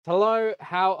Hello,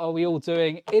 how are we all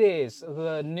doing? It is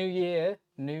the new year,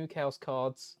 new Chaos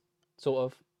Cards, sort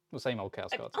of the same old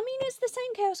Chaos Cards. I mean, it's the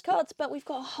same Chaos Cards, but we've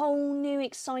got a whole new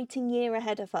exciting year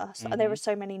ahead of us. There are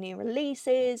so many new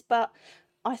releases, but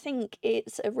I think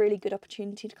it's a really good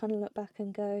opportunity to kind of look back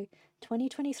and go,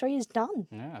 2023 is done.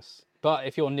 Yes. But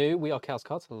if you're new, we are Chaos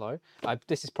Cards. Hello.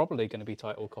 This is probably going to be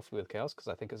titled Coffee with Chaos because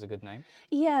I think it's a good name.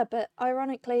 Yeah, but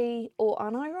ironically or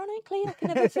unironically, I can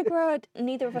never figure out.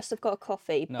 Neither of us have got a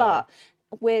coffee, No. but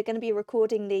we're going to be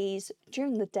recording these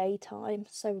during the daytime,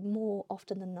 so more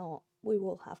often than not, we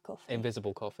will have coffee.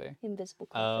 Invisible coffee. Invisible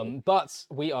coffee. But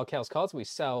we are Chaos Cards. We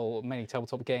sell many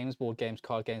tabletop games, board games,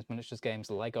 card games, miniatures games,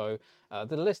 Lego.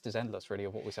 The list is endless, really,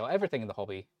 of what we sell. Everything in the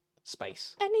hobby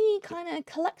space. Any kind of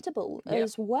collectible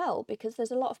as well, because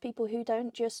there's a lot of people who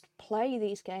don't just play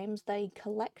these games, they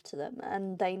collect them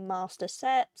and they master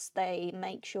sets, they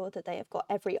make sure that they have got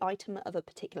every item of a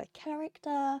particular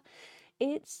character.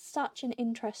 It's such an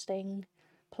interesting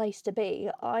place to be.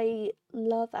 I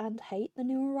love and hate the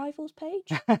new arrivals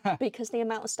page because the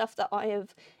amount of stuff that I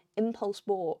have impulse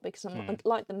bought because I'm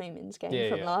like the Moomins game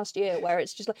from last year where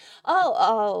it's just like,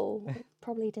 oh,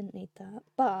 probably didn't need that.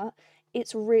 But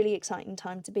it's a really exciting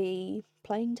time to be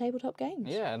playing tabletop games.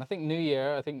 Yeah, and I think New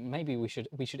Year, I think maybe we should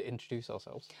introduce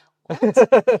ourselves.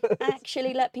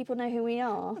 Actually let people know who we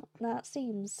are. That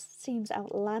seems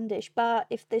outlandish, but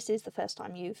if this is the first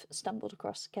time you've stumbled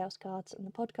across Chaos Cards and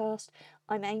the podcast,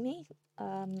 I'm Amy.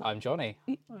 I'm Johnny.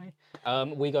 Hi.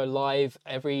 We go live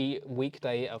every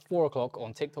weekday at 4 o'clock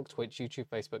on TikTok, Twitch, YouTube,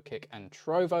 Facebook, Kick, and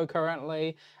Trovo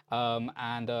currently.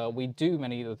 And we do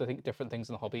many of the different things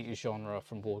in the hobby genre,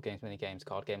 from board games, mini games,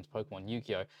 card games, Pokemon,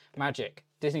 Yu-Gi-Oh, Magic,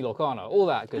 Disney Lorcana, all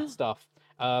that good stuff.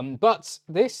 But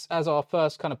this as our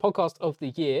first kind of podcast of the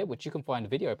year, which you can find a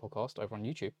video podcast over on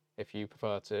YouTube if you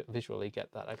prefer to visually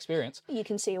get that experience. You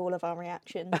can see all of our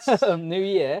reactions. New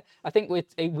Year, I think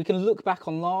we can look back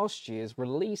on last year's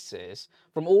releases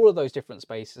from all of those different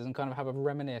spaces and kind of have a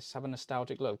reminisce, have a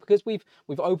nostalgic look, because we've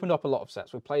opened up a lot of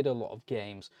sets, we've played a lot of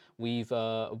games, we've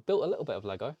built a little bit of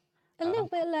Lego. A little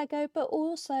bit of Lego, but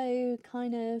also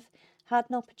kind of had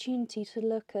an opportunity to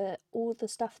look at all the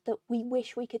stuff that we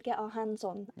wish we could get our hands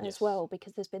on as well,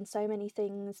 because there's been so many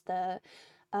things that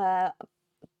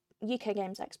UK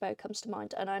Games Expo comes to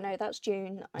mind, and I know that's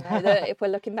June, I know that if we're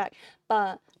looking back,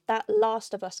 but that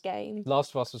Last of Us game.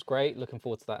 Last of Us was great, looking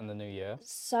forward to that in the new year.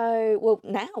 So, well,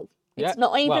 now. It's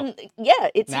not even,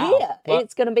 it's now, here.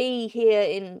 It's going to be here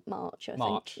in March, I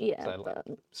think. Yeah, so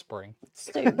like spring.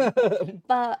 Soon.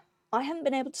 But I haven't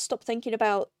been able to stop thinking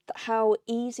about how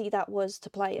easy that was to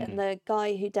play. And the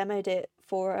guy who demoed it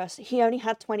for us, he only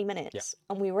had 20 minutes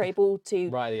and we were able to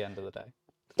right at the end of the day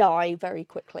die very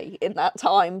quickly in that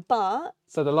time. But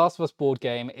so the Last of Us board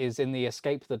game is in the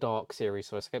Escape the Dark series,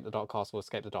 so Escape the Dark Castle,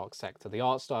 Escape the Dark Sector. The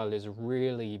art style is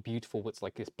really beautiful. It's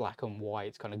like this black and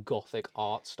white kind of gothic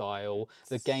art style.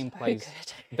 The game plays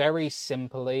very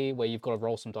simply, where you've got to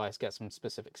roll some dice, get some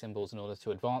specific symbols in order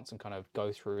to advance and kind of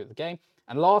go through the game.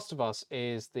 And Last of Us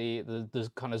is the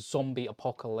kind of zombie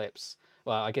apocalypse.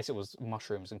 Well, I guess it was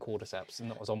mushrooms and cordyceps,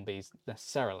 not zombies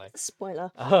necessarily.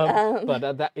 Spoiler.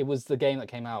 But that it was the game that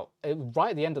came out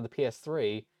right at the end of the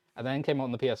PS3, and then came out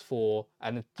on the PS4,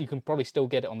 and you can probably still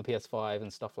get it on the PS5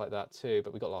 and stuff like that too.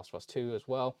 But we got Last of Us 2 as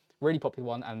well, really popular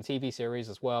one, and the TV series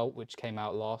as well, which came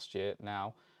out last year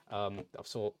now. I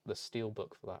saw the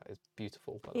steelbook for that is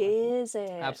beautiful. By the way. Is it?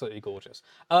 Absolutely gorgeous.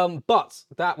 But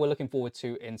that we're looking forward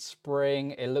to in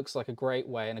spring. It looks like a great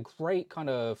way and a great kind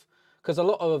of, because a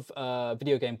lot of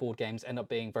video game board games end up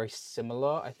being very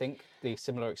similar. I think the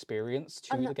similar experience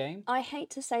to the game. I hate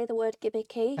to say the word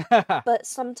gimmicky, but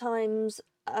sometimes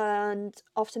and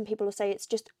often people will say it's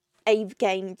just a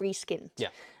game reskinned. Yeah.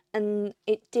 And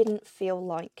it didn't feel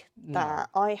like that.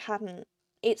 I hadn't.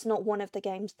 It's not one of the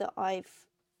games that I've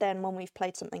then, when we've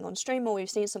played something on stream or we've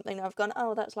seen something, I've gone,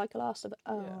 oh, that's like a Last of It.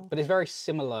 Oh. Yeah. But it's very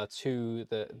similar to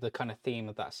the kind of theme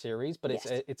of that series. But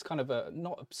it's kind of a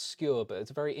not obscure, but it's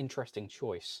a very interesting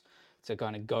choice to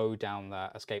kind of go down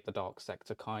that Escape the Dark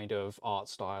Sector kind of art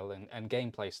style and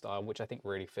gameplay style, which I think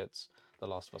really fits the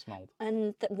Last of Us mold.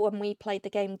 And when we played the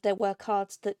game, there were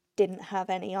cards that didn't have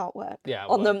any artwork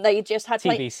on them. They just had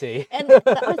TBC. And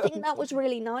I think that was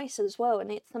really nice as well.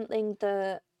 And it's something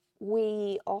that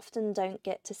we often don't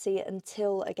get to see it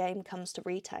until a game comes to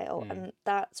retail. And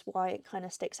that's why it kind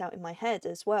of sticks out in my head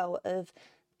as well, of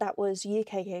that was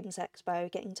UK Games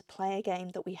Expo, getting to play a game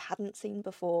that we hadn't seen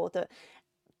before, that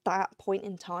that point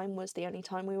in time was the only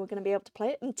time we were going to be able to play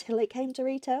it until it came to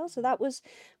retail. So that was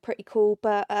pretty cool.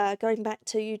 But going back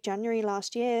to January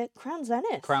last year, Crown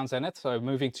Zenith. Crown Zenith. So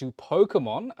moving to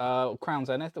Pokemon, Crown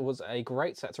Zenith was a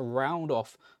great set to round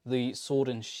off the Sword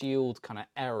and Shield kind of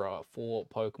era for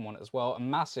Pokemon as well. A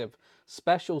massive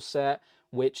special set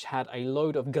which had a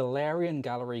load of Galarian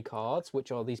Gallery cards,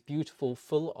 which are these beautiful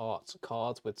full art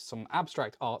cards with some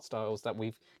abstract art styles that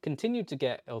we've continued to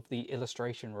get of the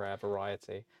illustration rare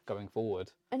variety going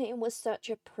forward. And it was such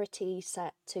a pretty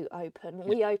set to open.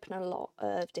 We open a lot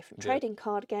of different trading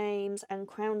card games, and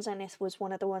Crown Zenith was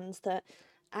one of the ones that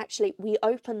actually we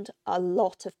opened a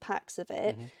lot of packs of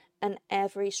it. And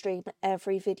every stream,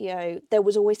 every video, there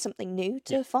was always something new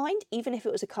to find. Even if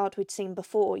it was a card we'd seen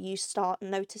before, you start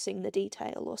noticing the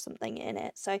detail or something in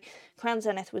it. So Crown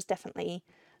Zenith was definitely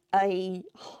a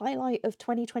highlight of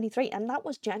 2023, and that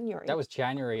was January. That was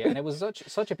January, and it was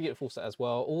such a beautiful set as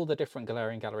well. All the different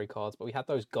Galarian Gallery cards, but we had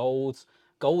those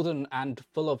golden and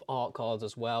full of art cards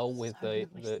as well, with the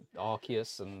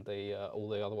Arceus and the all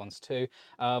the other ones too.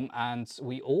 And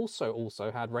we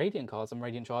also had Radiant cards and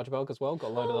Radiant Charjabug as well.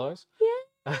 Got a load of those.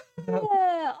 Yeah,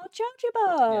 our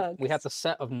Charjabug. Yeah. We had the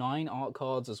set of 9 art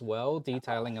cards as well,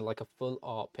 detailing like a full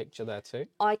art picture there too.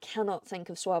 I cannot think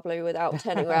of Swablu without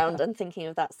turning around and thinking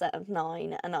of that set of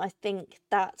 9. And I think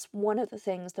that's one of the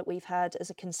things that we've had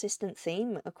as a consistent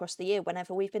theme across the year.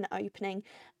 Whenever we've been opening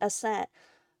a set,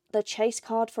 the chase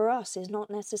card for us is not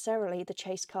necessarily the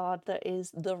chase card that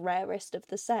is the rarest of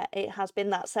the set. It has been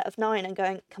that set of 9 and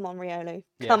going, come on, Riolu.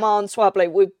 Come on, Swablu.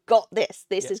 We've got this.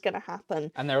 This is going to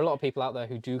happen. And there are a lot of people out there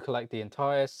who do collect the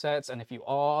entire sets. And if you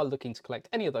are looking to collect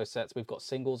any of those sets, we've got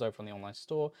singles over on the online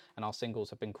store. And our singles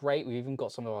have been great. We've even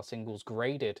got some of our singles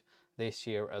graded this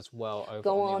year as well over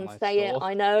Go on the on, online say store. it.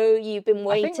 I know you've been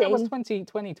waiting. I think that was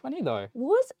 2020 though.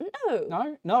 Was?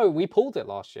 No. No, we pulled it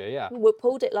last year, yeah. We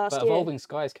pulled it last But year. Evolving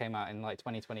Skies came out in like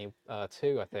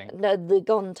 2022, I think. The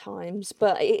gone times,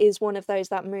 but it is one of those,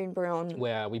 that Moonbryon.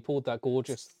 Where we pulled that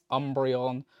gorgeous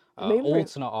Umbreon Moonbryon.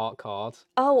 alternate art card.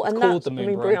 Oh, It's and called that's the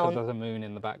Moonbryon because Moonbryon. there's a moon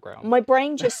in the background. My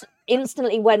brain just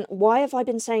instantly went, why have I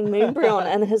been saying Moonbryon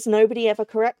and has nobody ever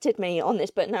corrected me on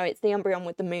this? But no, it's the Umbreon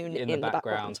with the moon in the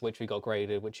background, which we got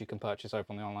graded, which you can purchase over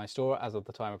on the online store as of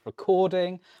the time of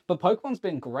recording. But Pokemon's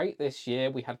been great this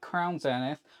year. We had Crown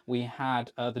Zenith, we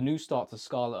had the new start to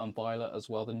Scarlet and Violet as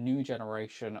well, the new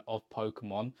generation of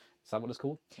Pokemon. Is that what it's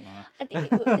called? I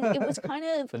think it was kind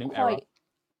of The new quite era.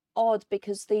 odd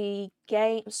because the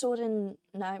game Scarlet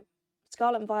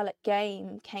and Violet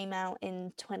game came out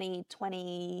in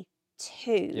 2022.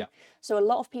 Yeah. So a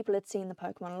lot of people had seen the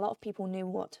Pokemon, a lot of people knew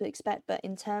what to expect, but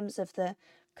in terms of the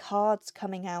cards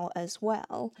coming out as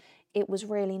well, it was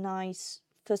really nice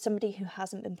for somebody who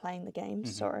hasn't been playing the game,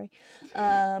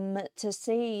 to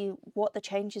see what the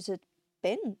changes had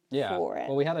been for it.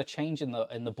 Well, we had a change in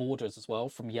the borders as well,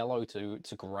 from yellow to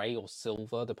grey or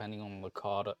silver, depending on the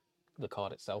card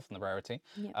itself and the rarity.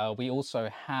 We also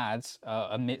had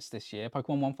amidst this year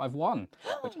Pokemon 151,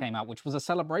 which came out, which was a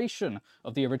celebration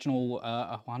of the original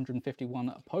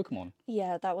 151 Pokemon.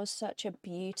 Yeah, that was such a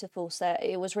beautiful set.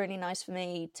 It was really nice for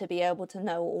me to be able to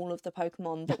know all of the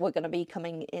Pokemon that were going to be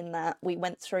coming in that. We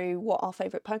went through what our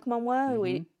favourite Pokemon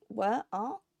were.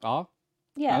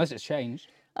 Yeah. Unless it's changed.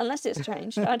 Unless it's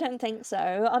changed. I don't think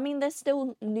so. I mean, there's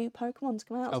still new Pokemon to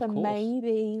come out, so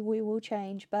maybe we will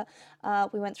change. But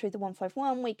we went through the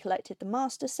 151, we collected the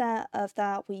master set of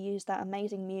that, we used that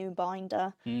amazing Mew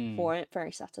binder for it,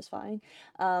 very satisfying.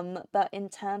 But in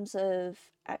terms of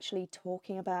actually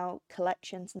talking about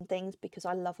collections and things, because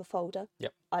I love a folder.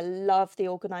 Yep. I love the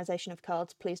organisation of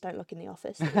cards. Please don't look in the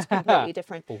office. It's completely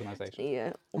different. Organisation.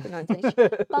 Yeah, organisation.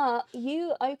 But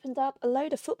you opened up a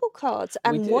load of football cards,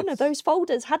 and one of those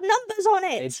folders had numbers on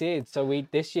it. It did. So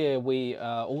this year we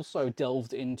also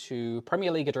delved into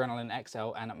Premier League Adrenaline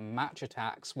XL and Match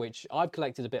Attacks, which I've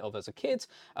collected a bit of as a kid.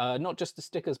 Not just the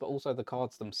stickers, but also the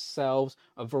cards themselves.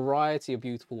 A variety of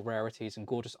beautiful rarities and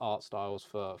gorgeous art styles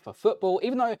for football.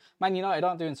 Even though Man United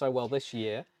aren't doing so well this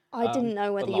year. I didn't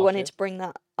know whether you wanted to bring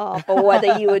that up or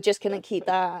whether you were just going to keep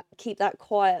that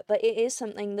quiet. But it is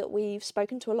something that we've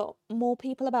spoken to a lot more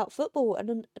people about football.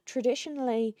 And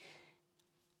traditionally,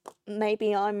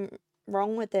 maybe I'm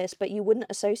wrong with this, but you wouldn't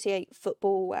associate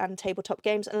football and tabletop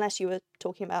games unless you were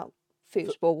talking about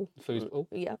foosball. Foosball?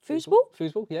 Yeah, foosball?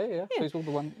 Foosball, yeah. Foosball,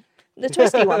 the one... The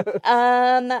twisty one.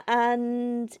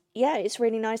 And yeah, it's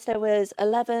really nice. There was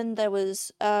 11, there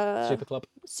was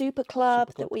Super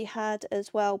Club that we had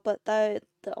as well. But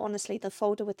honestly, the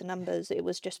folder with the numbers, it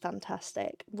was just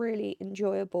fantastic. Really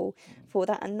enjoyable for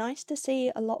that. And nice to see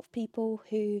a lot of people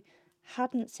who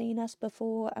hadn't seen us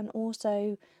before and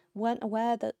also weren't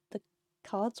aware that the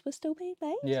cards were still being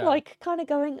made. Yeah. Like, kind of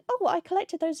going, oh, I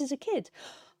collected those as a kid.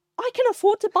 I can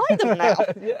afford to buy them now.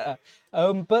 Yeah.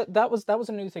 But that was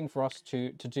a new thing for us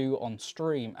to do on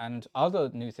stream, and other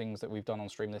new things that we've done on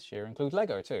stream this year include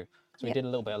Lego too. So we Yeah. did a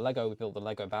little bit of Lego. We built the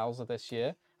Lego Bowser this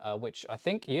year, which I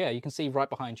think, yeah, you can see right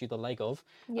behind you the leg of.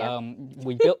 Yeah.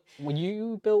 We built. When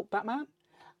you built Batman.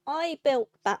 I built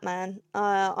Batman.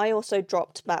 I also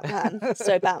dropped Batman,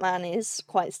 so Batman is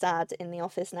quite sad in the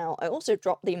office now. I also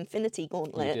dropped the Infinity You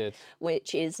Gauntlet, did.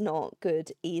 which is not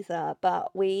good either.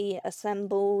 But we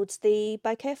assembled the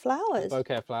bouquet of flowers.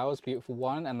 Bouquet of flowers, beautiful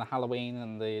one, and the Halloween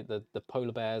and the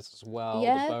polar bears as well,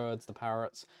 Yeah. the birds, the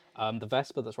parrots, the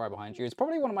Vespa that's right behind you. It's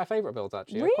probably one of my favourite builds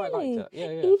actually. Really? I quite liked it.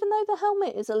 Yeah, yeah. Even though the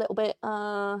helmet is a little bit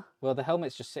Well, the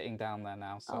helmet's just sitting down there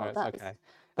now, so Oh, it's okay.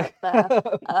 that's fair.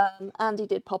 Andy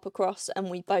did pop across, and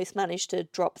we both managed to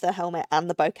drop the helmet and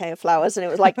the bouquet of flowers, and it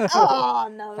was like, oh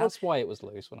no. That's why it was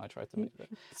loose when I tried to move it.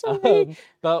 Sorry.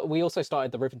 But we also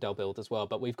started the Rivendell build as well.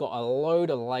 But we've got a load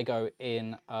of Lego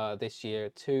in this year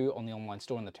too on the online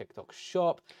store and the TikTok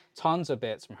shop. Tons of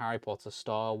bits from Harry Potter,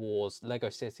 Star Wars, Lego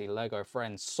City, Lego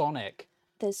Friends, Sonic.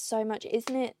 There's so much,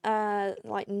 isn't it?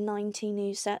 Like 90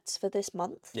 new sets for this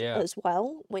month Yeah. as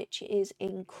well, which is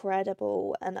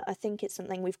incredible. And I think it's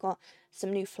something we've got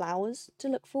some new flowers to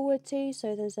look forward to.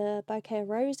 So there's a bouquet of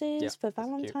roses for that's cute.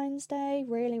 Valentine's Day.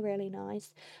 Really, really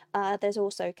nice. There's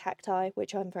also cacti,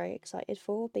 which I'm very excited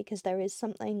for because there is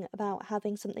something about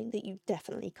having something that you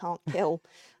definitely can't kill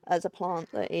as a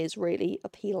plant that is really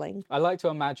appealing. I like to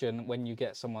imagine when you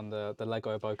get someone the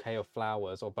Lego bouquet of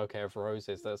flowers or bouquet of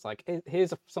roses that's like,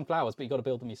 here's some flowers, but you got to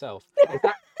build them yourself.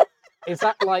 Is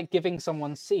that like giving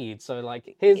someone seeds? So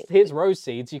like, here's rose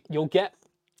seeds. You'll get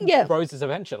roses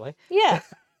eventually. Yeah.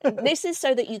 This is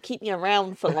so that you keep me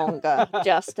around for longer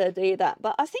just to do that.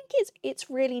 But I think it's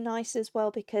really nice as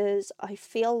well because I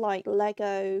feel like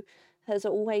Lego has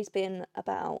always been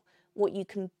about what you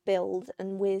can build,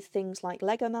 and with things like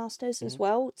Lego Masters as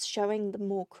well, it's showing the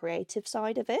more creative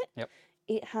side of it. Yep.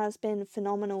 It has been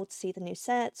phenomenal to see the new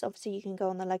sets. Obviously, you can go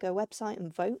on the Lego website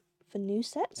and vote for new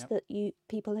sets that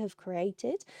people have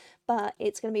created, but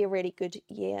it's going to be a really good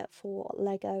year for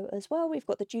Lego as well. We've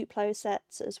got the Duplo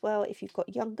sets as well if you've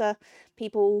got younger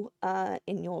people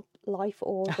in your life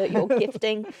or that you're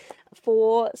gifting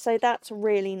for, so that's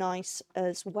really nice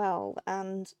as well.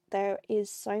 And there is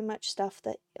so much stuff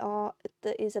that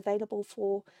is available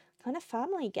for kind of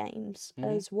family games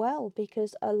as well,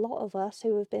 because a lot of us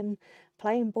who have been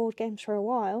playing board games for a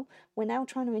while, we're now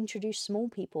trying to introduce small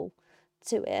people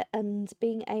to it, and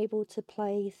being able to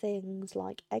play things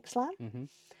like Eggslam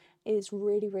is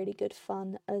really, really good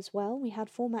fun as well. We had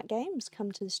Format Games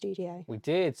come to the studio. We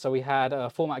did. So we had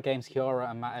Format Games, Kiara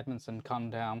and Matt Edmondson come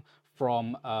down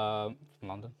from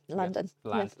London. London.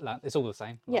 It's all the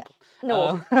same. Yeah.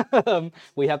 No.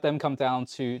 We had them come down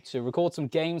to record some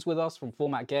games with us from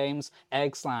Format Games,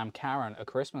 Eggslam, Karen, A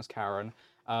Christmas Karen,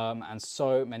 and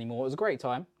so many more. It was a great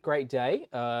time, great day.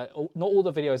 Not all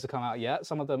the videos have come out yet.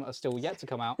 Some of them are still yet to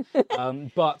come out,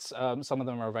 but some of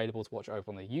them are available to watch over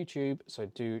on the YouTube, so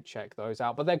do check those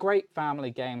out. But they're great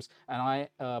family games, and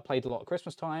I played a lot at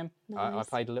Christmas time. I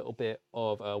played a little bit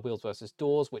of Wheels versus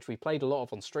Doors, which we played a lot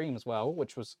of on stream as well,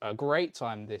 which was a great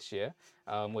time this year,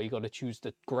 where you got to choose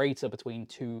the greater between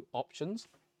two options.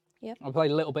 Yep. I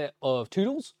played a little bit of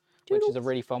Toodles, which is a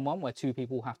really fun one where two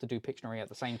people have to do Pictionary at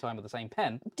the same time with the same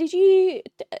pen. Did you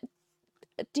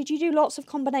do lots of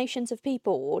combinations of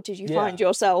people, or did you find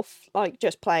yourself like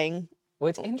just playing? Well,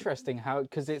 it's interesting how,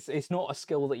 because it's not a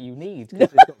skill that you need,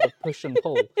 because it's got the push and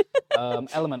pull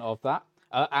element of that.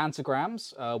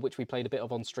 Antigrams, which we played a bit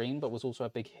of on stream, but was also a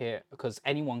big hit because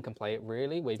anyone can play it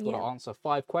really. We've got to answer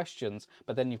 5 questions,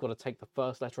 but then you've got to take the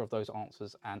first letter of those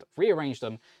answers and rearrange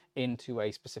them into a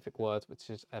specific word, which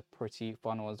is a pretty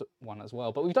fun one as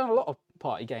well. But we've done a lot of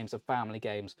party games and family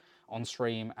games on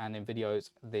stream and in videos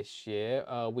this year.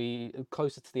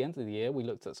 Closer to the end of the year, we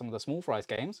looked at some of the Small Fries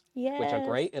games, which are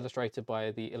great, illustrated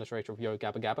by the illustrator of Yo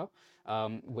Gabba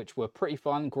Gabba, which were pretty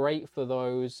fun, great for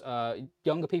those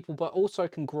younger people, but also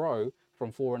can grow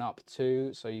from 4 and up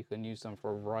too, so you can use them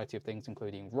for a variety of things,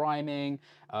 including rhyming,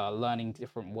 learning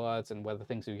different words, and whether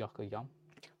things are yuck or yum.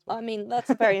 I mean,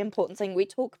 that's a very important thing. We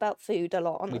talk about food a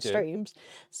lot on the streams,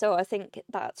 so I think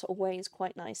that's always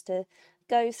quite nice to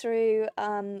go through.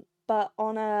 But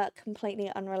on a completely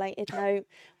unrelated note,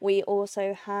 we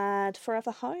also had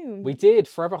Forever Home. We did.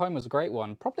 Forever Home was a great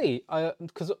one. Probably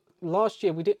because last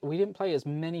year we didn't play as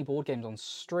many board games on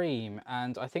stream,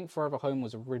 and I think Forever Home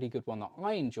was a really good one that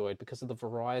I enjoyed because of the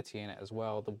variety in it as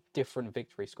well. The different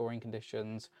victory scoring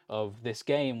conditions of this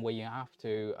game, where you have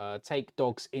to take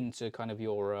dogs into kind of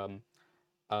your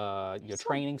your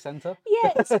training center.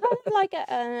 Yeah, it's kind of like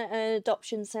an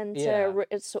adoption center,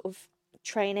 Yeah. sort of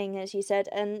training, as you said,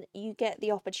 and you get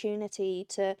the opportunity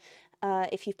to,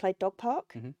 if you've played Dog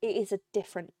Park, it is a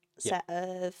different set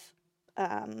of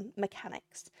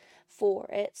mechanics for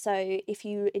it. So if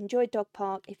you enjoy Dog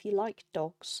Park, if you like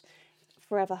dogs,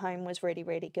 Forever Home was really,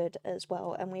 really good as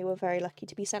well, and we were very lucky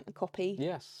to be sent a copy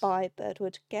Yes. by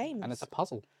Birdwood Games. And it's a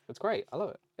puzzle. It's great. I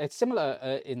love it. It's similar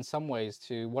in some ways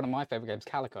to one of my favorite games,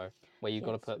 Calico, where you've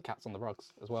got to put cats on the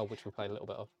rugs as well, which we played a little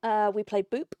bit of. We played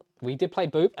Boop. We did play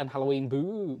Boop and Halloween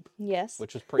Boop, Yes.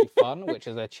 which was pretty fun, which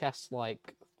is a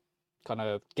chess-like kind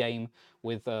of game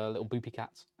with little boopy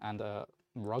cats and a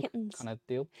rug Kittens. kind of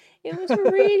deal. It was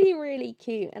really, really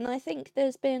cute. And I think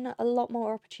there's been a lot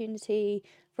more opportunity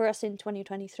for us in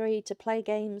 2023 to play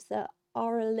games that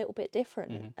are a little bit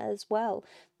different as well.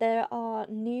 There are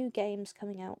new games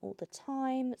coming out all the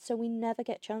time, so we never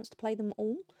get a chance to play them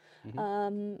all.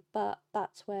 But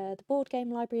that's where the board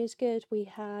game library is good. We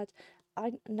had,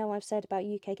 I know I've said about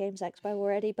UK Games Expo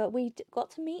already, but we got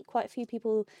to meet quite a few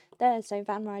people there. So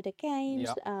Van Ryder Games,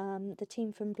 the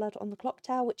team from Blood on the Clock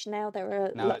Tower, which now there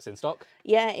are... Now it's in stock.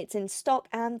 Yeah, it's in stock,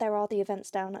 and there are the events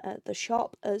down at the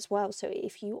shop as well. So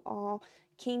if you are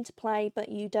keen to play, but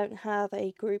you don't have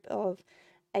a group of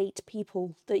 8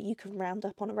 people that you can round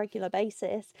up on a regular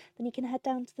basis, then you can head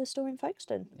down to the store in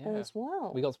Folkestone as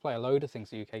well. We got to play a load of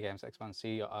things at UK Games Expo and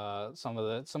see some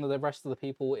of the rest of the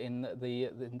people in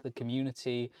the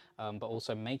community, but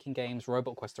also making games.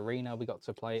 Robot Quest Arena, we got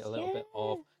to play a little bit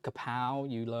of. Kapow,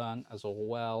 you learn as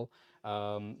well.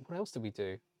 What else did we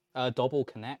do? Dobble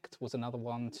Connect was another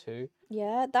one too.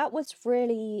 Yeah, that was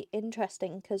really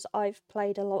interesting because I've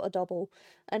played a lot of Dobble,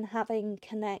 and having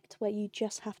Connect where you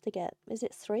just have to get, is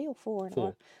it 3 or 4 in a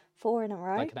row? 4 in a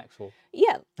row. Like Connect 4.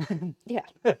 Yeah, yeah.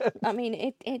 I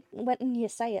mean, it when you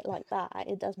say it like that,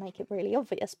 it does make it really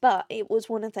obvious. But it was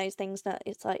one of those things that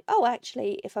it's like, oh,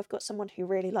 actually, if I've got someone who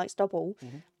really likes Dobble,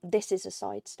 this is a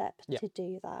sidestep to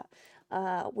do that.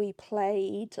 We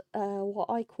played what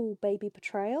I call Baby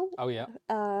Betrayal. Oh yeah.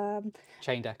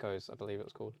 Chained Echoes, I believe it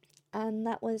was called. And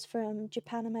that was from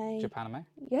Japanime. Japanime.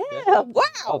 Yeah. Wow.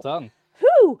 Well done.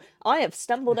 Whew, I have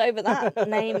stumbled over that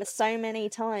name so many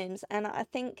times, and I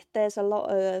think there's a lot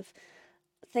of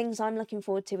things I'm looking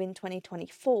forward to in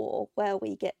 2024 where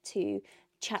we get to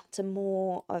chat to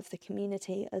more of the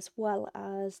community as well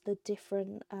as the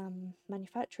different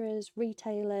manufacturers,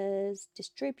 retailers,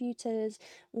 distributors.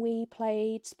 We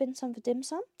played Spin Some for Dim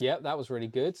Sum. Yeah, that was really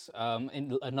good.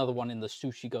 Another one in the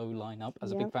Sushi Go lineup.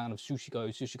 As a big fan of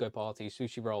Sushi Go Party,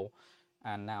 Sushi Roll,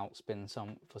 and now Spin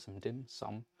Some for some Dim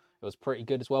Sum. It was pretty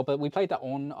good as well. But we played that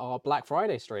on our Black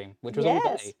Friday stream, which was all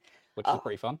day, which was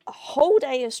pretty fun. A whole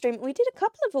day of stream. We did a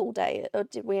couple of all day, or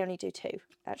did we only do 2,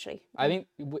 actually? I think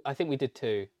we did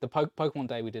 2. The Pokemon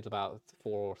day we did about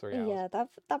 4 or 3 hours. Yeah,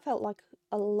 that felt like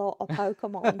a lot of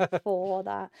Pokemon for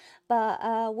that.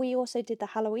 But we also did the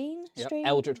Halloween stream.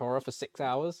 Eldritch Horror for 6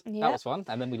 hours. That was fun.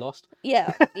 And then we lost.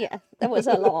 Yeah. There was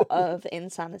a lot of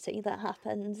insanity that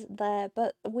happened there.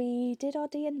 But we did our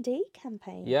D&D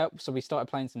campaign. Yeah, so we started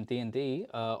playing some D&D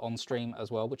on stream as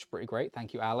well, which is pretty great.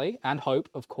 Thank you, Ali. And Hope,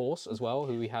 of course, as well,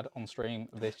 who we had on stream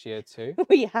this year too.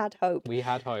 We had Hope. We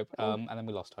had Hope, and then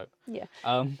we lost Hope. Yeah.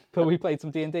 But we played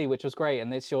some D&D, which was great.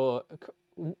 And it's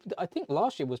I think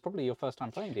last year was probably your first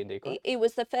time playing D&D, correct? It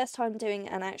was the first time doing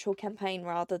an actual campaign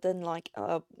rather than like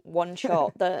a one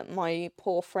shot that my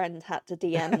poor friend had to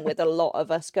DM with a lot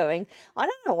of us going, I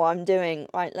don't know what I'm doing.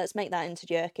 Right, let's make that into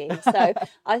jerky. So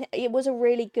it was a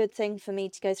really good thing for me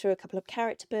to go through a couple of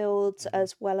character builds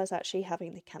as well as actually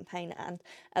having the campaign. And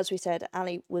as we said,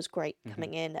 Ali was great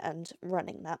coming in and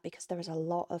running that because there is a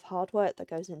lot of hard work that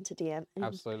goes into DM.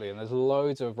 Absolutely, and there's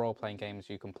loads of role-playing games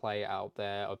you can play out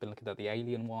there. I've been looking at the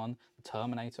Alien one, the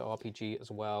Terminator RPG as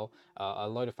well, a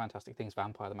load of fantastic things,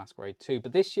 Vampire the Masquerade 2.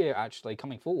 But this year, actually,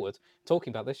 coming forward,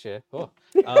 talking about this year,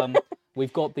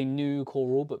 we've got the new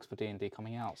core rulebooks for D&D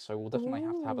coming out, so we'll definitely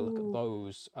have to have a look at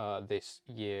those this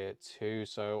year too.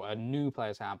 So a new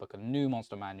player's handbook, a new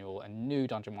monster manual, a new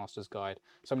Dungeon Master's Guide,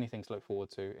 so many things to look forward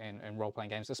to in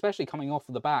role-playing games, especially coming off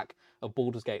the back of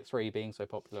Baldur's Gate 3 being so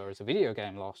popular as a video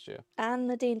game last year. And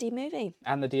the D&D movie.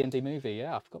 And the D&D movie,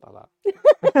 yeah, I forgot about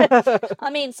that. I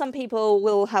mean, some people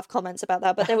will have comments about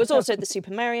that, but there was also the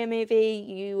Super Mario movie.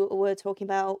 You were talking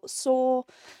about Saw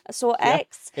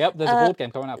X. Yep, there's a board game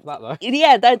coming out for that though.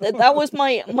 Yeah, that was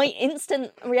my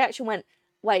instant reaction. Went,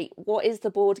 wait, what is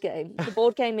the board game? The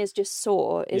board game is just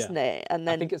Saw, isn't it? And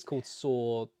then I think it's called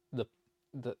Saw the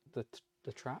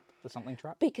trap, the something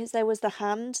trap. Because there was the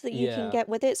hand that you can get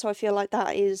with it, so I feel like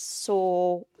that is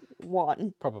Saw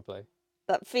 1. Probably.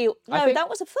 that feel. I No, think- that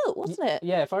was a foot, wasn't it?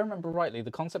 Yeah, if I remember rightly,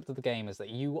 the concept of the game is that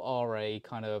you are a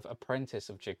kind of apprentice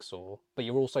of Jigsaw, but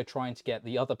you're also trying to get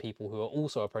the other people who are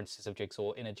also apprentices of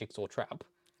Jigsaw in a Jigsaw trap.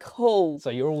 Cool.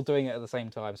 So you're all doing it at the same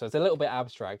time. So it's a little bit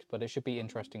abstract, but it should be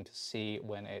interesting to see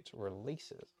when it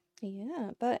releases.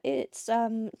 Yeah, but it's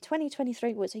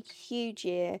 2023 was a huge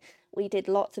year. We did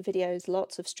lots of videos,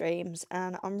 lots of streams,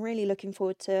 and I'm really looking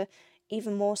forward to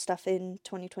even more stuff in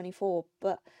 2024.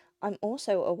 But I'm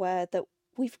also aware that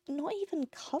we've not even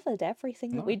covered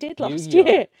everything that we did last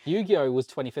year. Yu-Gi-Oh was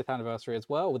 25th anniversary as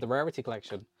well with the Rarity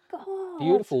Collection. God.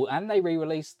 Beautiful, and they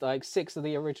re-released like 6 of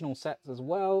the original sets as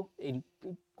well. It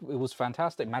was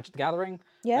fantastic. Magic the Gathering,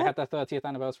 they Yeah. had their 30th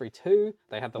anniversary too.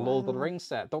 They had the Lord of the Wow. Rings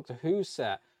set, Doctor Who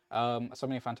set. So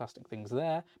many fantastic things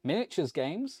there. Miniatures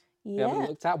games. We haven't Yeah.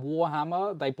 looked at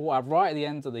Warhammer. They brought out right at the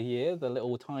end of the year the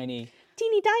little tiny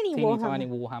Teeny tiny Warhammer. tiny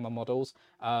Warhammer models.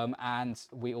 And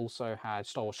we also had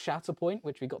Star Wars Shatterpoint,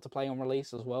 which we got to play on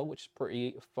release as well, which is a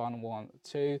pretty fun one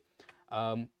too.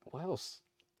 What else?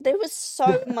 There was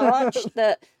so much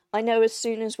that I know as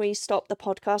soon as we stop the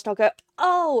podcast, I'll go,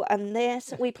 oh, and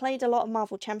this. We played a lot of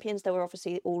Marvel Champions. There were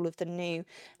obviously all of the new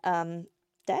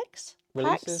decks.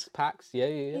 Releases, packs,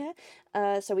 yeah.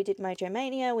 Yeah. So we did Mojo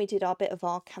Mania. We did our bit of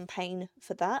our campaign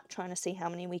for that, trying to see how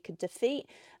many we could defeat.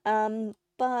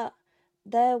 But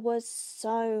there was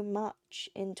so much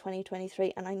in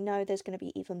 2023, and I know there's going to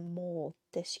be even more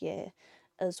this year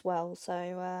as well.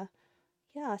 So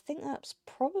yeah, I think that's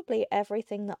probably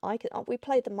everything that I could. We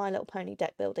played the My Little Pony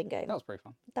deck building game. That was pretty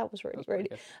fun. That was really, pretty really.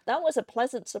 good. That was a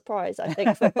pleasant surprise, I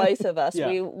think, for both of us.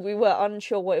 Yeah. We were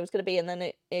unsure what it was going to be, and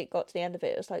then it got to the end of it.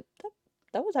 It was like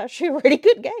that was actually a really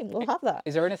good game. We'll have that.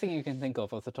 Is there anything you can think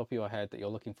of off the top of your head that you're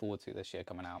looking forward to this year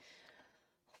coming out?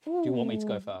 Do you want me to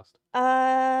go first?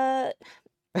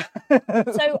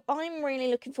 So I'm really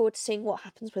looking forward to seeing what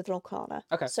happens with Lorcana.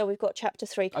 Okay. So we've got Chapter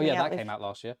 3 Oh coming yeah, out. that came out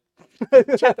last year.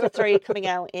 Chapter 3 coming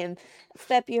out in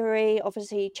February.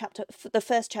 Obviously, the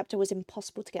first chapter was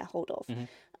impossible to get hold of.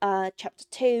 Chapter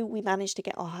 2, we managed to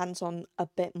get our hands on a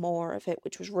bit more of it,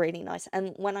 which was really nice.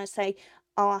 And when I say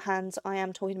our hands, I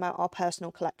am talking about our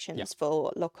personal collections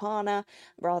for Lorcana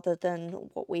rather than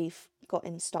what we've got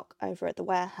in stock over at the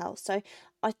warehouse. So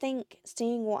I think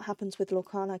seeing what happens with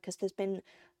Lorcana, because there's been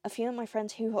a few of my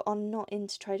friends who are not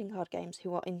into trading card games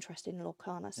who are interested in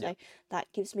Lorcana, so that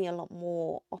gives me a lot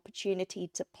more opportunity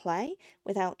to play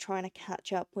without trying to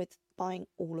catch up with buying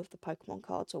all of the Pokemon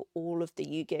cards or all of the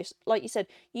Yu-Gi-Ohs. Like you said,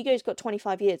 Yu-Gi-Oh's got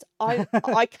 25 years.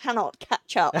 I cannot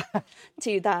catch up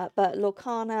to that, but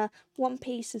Lorcana, One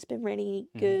Piece has been really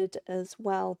good as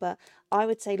well, but I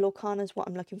would say Lorcana is what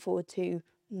I'm looking forward to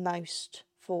most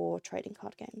for trading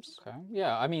card games. Okay.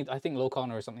 Yeah, I mean, I think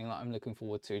Lorcana is something that I'm looking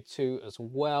forward to too as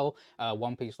well.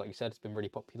 One Piece, like you said, has been really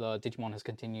popular. Digimon has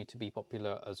continued to be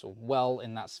popular as well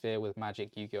in that sphere with Magic,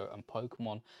 Yu-Gi-Oh, and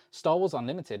Pokemon. Star Wars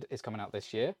Unlimited is coming out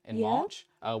this year in March,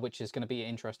 which is going to be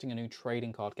interesting, a new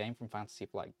trading card game from Fantasy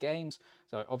Flight Games.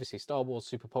 So obviously Star Wars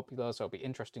super popular, so it'll be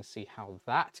interesting to see how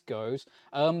that goes.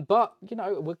 But you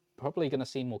know, we're probably going to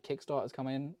see more Kickstarters come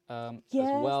in as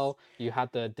well. You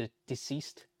had the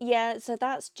Deceased. Yeah, so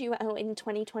that's due out in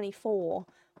 2024,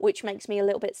 which makes me a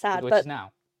little bit sad. Which but is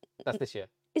now. That's this year.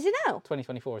 Is it now?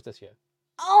 2024 is this year.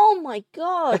 Oh my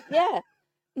god, yeah.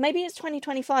 Maybe it's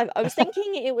 2025. I was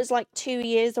thinking it was like 2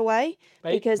 years away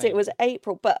because it was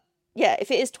April, but yeah,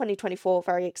 if it is 2024,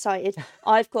 very excited.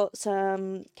 I've got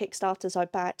some Kickstarters I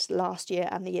backed last year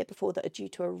and the year before that are due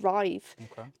to arrive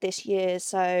this year.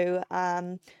 So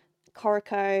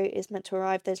Corico is meant to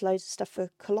arrive. There's loads of stuff for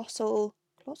Colossal?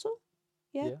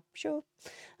 Yeah, sure.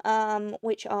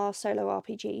 Which are solo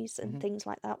RPGs and things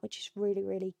like that, which is really,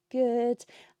 really good.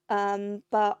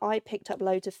 But I picked up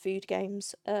loads of food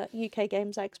games at UK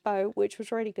Games Expo, which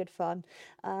was really good fun.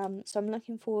 So I'm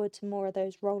looking forward to more of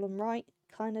those roll and write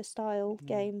kind of style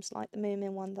games like the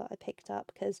Moomin one that I picked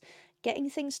up, because getting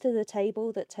things to the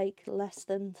table that take less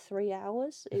than 3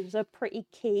 hours is a pretty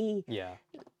key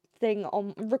thing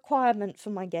on requirement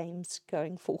for my games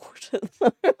going forward.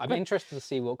 I'm interested to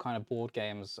see what kind of board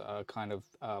games kind of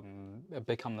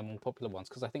become the more popular ones,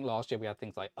 because I think last year we had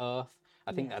things like Earth.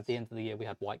 I think at the end of the year we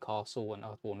had White Castle and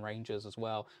Earthborn Rangers as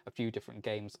well, a few different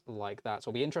games like that. So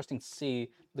it'll be interesting to see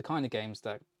the kind of games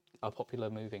that are popular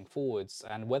moving forwards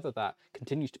and whether that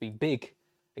continues to be big,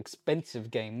 expensive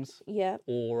games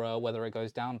or whether it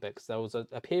goes down a bit. Because there was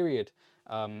a period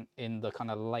in the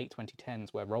kind of late 2010s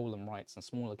where roll and writes and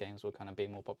smaller games were kind of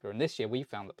being more popular. And this year we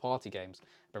found that party games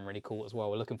have been really cool as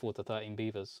well. We're looking forward to 13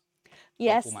 Beavers.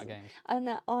 Yes, format games. and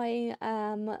I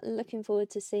am looking forward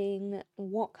to seeing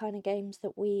what kind of games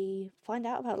that we find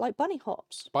out about, like Bunny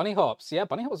Hops. Bunny Hops, yeah,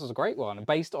 Bunny Hops was a great one,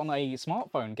 based on a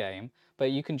smartphone game,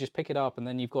 but you can just pick it up and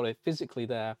then you've got it physically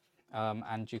there,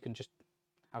 and you can just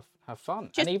have fun.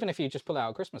 And even if you just pull it out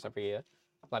at Christmas every year,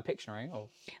 like Pictionary or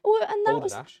Well, and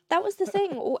Balderdash. that was the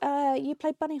thing. You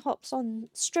played Bunny Hops on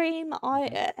stream.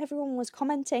 Everyone was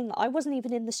commenting. I wasn't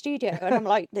even in the studio, and I'm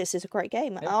like, "This is a great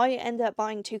game." Yeah. I ended up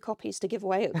buying 2 copies to give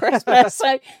away at Christmas,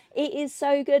 so it is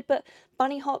so good. But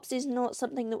Bunny Hops is not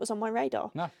something that was on my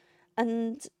radar. No.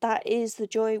 And that is the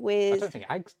joy with. I don't think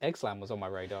Eggslam was on my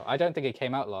radar. I don't think it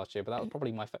came out last year, but that was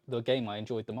probably the game I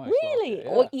enjoyed the most. Really? Last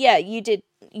year. Well, yeah, you did.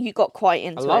 You got quite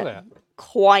into it. I love it.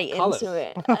 Quite Colours. into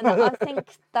it. And I think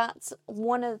that's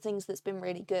one of the things that's been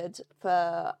really good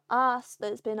for us.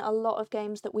 There's been a lot of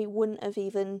games that we wouldn't have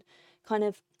even kind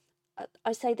of,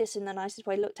 I say this in the nicest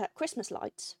way, looked at. Christmas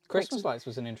Lights. Christmas Lights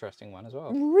was an interesting one as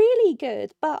well. Really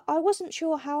good, but I wasn't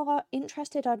sure how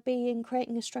interested I'd be in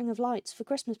creating a string of lights for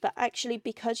Christmas. But actually,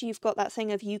 because you've got that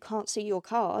thing of you can't see your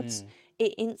cards,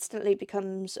 it instantly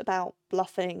becomes about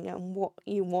bluffing and what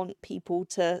you want people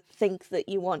to think that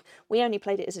you want. We only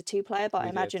played it as a 2-player, but I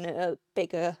imagine at a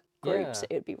bigger groups,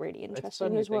 it would be really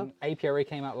interesting as well. Apiary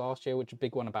came out last year, which is a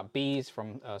big one about bees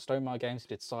from Stonemaier Games, who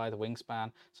did Scythe,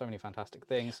 Wingspan, so many fantastic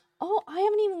things. Oh, I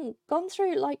haven't even gone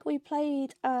through, like, we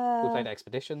played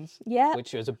Expeditions, yeah,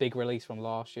 which was a big release from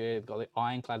last year. We've got the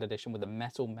Ironclad edition with the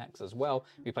metal mechs as well.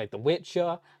 We played The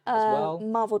Witcher as well.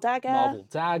 Marvel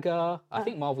Dagger. I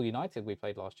think Marvel United we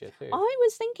played last year too. I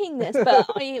was thinking this,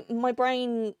 but my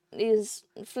brain is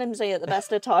flimsy at the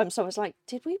best of times, so I was like,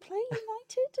 did we play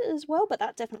United as well? But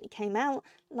that definitely came out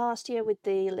last year with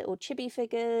the little chibi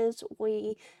figures.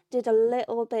 We did a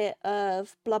little bit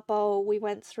of Blood Bowl. We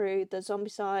went through the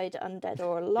Zombicide Undead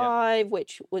or Alive,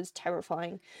 which was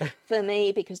terrifying for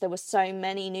me because there were so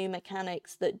many new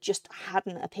mechanics that just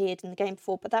hadn't appeared in the game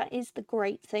before. But that is the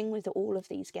great thing with all of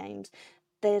these games.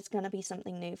 There's going to be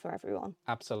something new for everyone.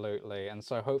 Absolutely. And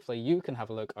so hopefully you can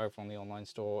have a look over on the online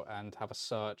store and have a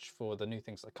search for the new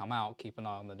things that come out. Keep an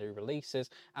eye on the new releases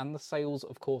and the sales,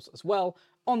 of course, as well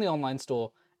on the online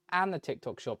store and the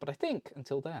TikTok shop. But I think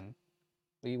until then,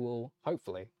 we will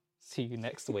hopefully see you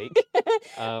next week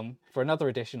for another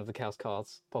edition of the Chaos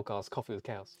Cards podcast, Coffee with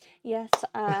Chaos. Yes,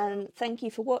 and thank you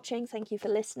for watching. Thank you for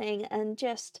listening. And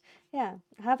just,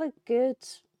 have a good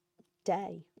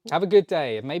day. Have a good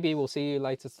day. Maybe we'll see you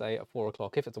later today at 4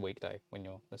 o'clock if it's a weekday when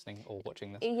you're listening or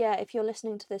watching this. Yeah, if you're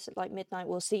listening to this at like midnight,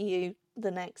 we'll see you the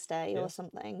next day or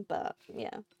something. But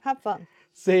yeah, have fun.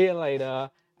 See you later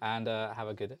and have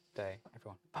a good day,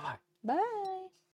 everyone. Bye-bye. Bye.